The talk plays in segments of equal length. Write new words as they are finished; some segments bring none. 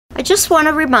I just want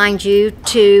to remind you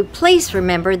to please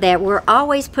remember that we're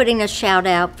always putting a shout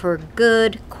out for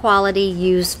good quality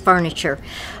used furniture.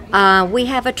 We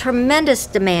have a tremendous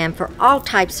demand for all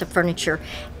types of furniture,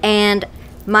 and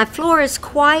my floor is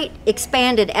quite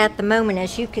expanded at the moment.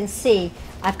 As you can see,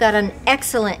 I've got an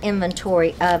excellent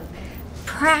inventory of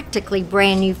practically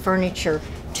brand new furniture,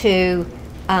 to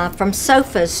from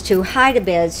sofas to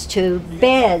hide-a-beds to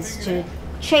beds to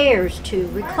chairs to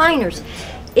recliners.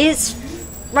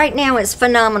 Right now it's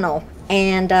phenomenal,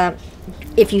 and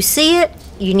if you see it,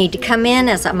 you need to come in.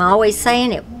 As I'm always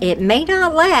saying, it may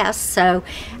not last, so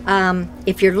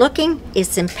if you're looking,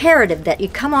 it's imperative that you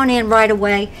come on in right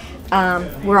away.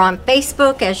 We're on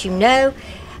Facebook, as you know.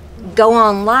 Go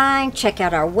online, check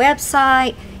out our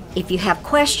website. If you have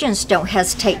questions, don't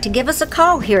hesitate to give us a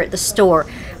call here at the store.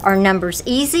 Our number's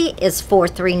easy, it's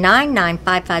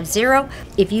 439-9550.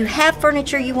 If you have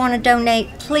furniture you want to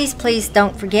donate, please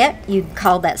don't forget, you can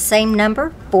call that same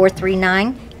number,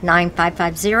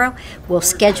 439-9550. We'll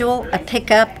schedule a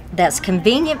pickup that's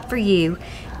convenient for you,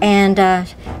 and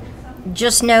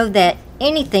just know that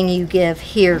anything you give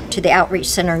here to the Outreach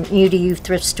Center New2You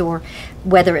Thrift Store,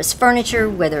 whether it's furniture,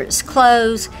 whether it's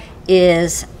clothes,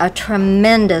 is a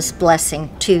tremendous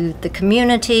blessing to the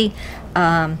community.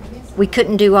 We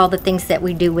couldn't do all the things that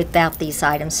we do without these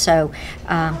items. So,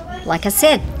 like I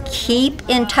said, keep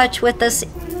in touch with us,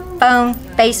 phone,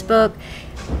 Facebook,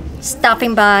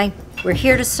 stopping by. We're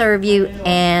here to serve you,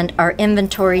 and our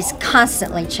inventory is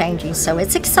constantly changing, so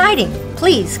it's exciting.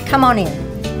 Please come on in.